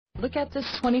Look at this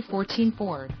 2014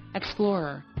 Ford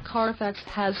Explorer. Carfax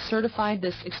has certified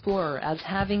this Explorer as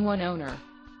having one owner.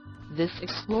 This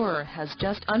Explorer has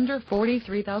just under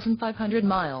 43,500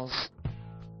 miles.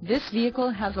 This vehicle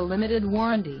has a limited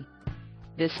warranty.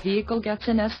 This vehicle gets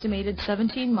an estimated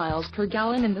 17 miles per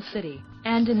gallon in the city,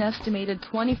 and an estimated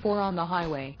 24 on the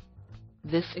highway.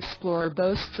 This Explorer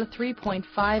boasts a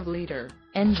 3.5-liter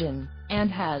engine,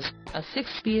 and has a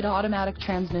 6-speed automatic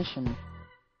transmission.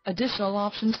 Additional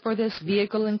options for this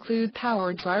vehicle include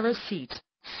power driver's seat,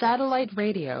 satellite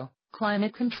radio,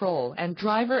 climate control and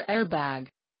driver airbag.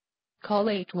 Call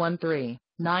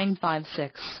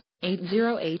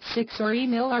 813-956-8086 or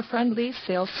email our friendly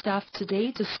sales staff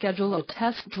today to schedule a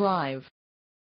test drive.